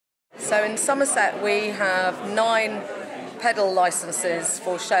So in Somerset we have 9 pedal licences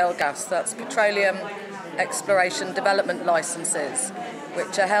for shale gas. That's petroleum exploration development licences,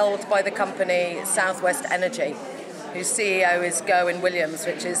 which are held by the company Southwest Energy, whose CEO is Gerwin Williams,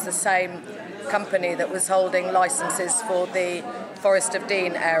 which is the same company that was holding licences for the Forest of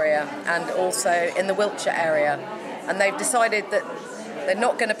Dean area and also in the Wiltshire area. And they've decided that they're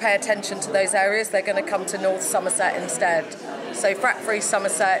not going to pay attention to those areas, they're going to come to North Somerset instead. So Frack Free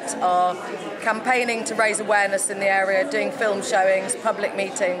Somerset are campaigning to raise awareness in the area, doing film showings, public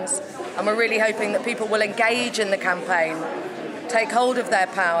meetings, and we're really hoping that people will engage in the campaign, take hold of their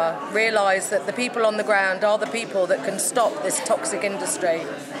power, realise that the people on the ground are the people that can stop this toxic industry,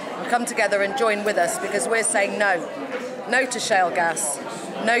 and come together and join with us, because we're saying no. No to shale gas,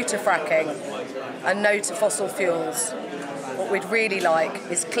 no to fracking, and no to fossil fuels. What we'd really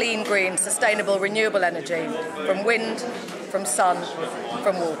like is clean, green, sustainable, renewable energy from wind, from sun,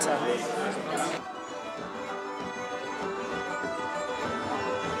 from water.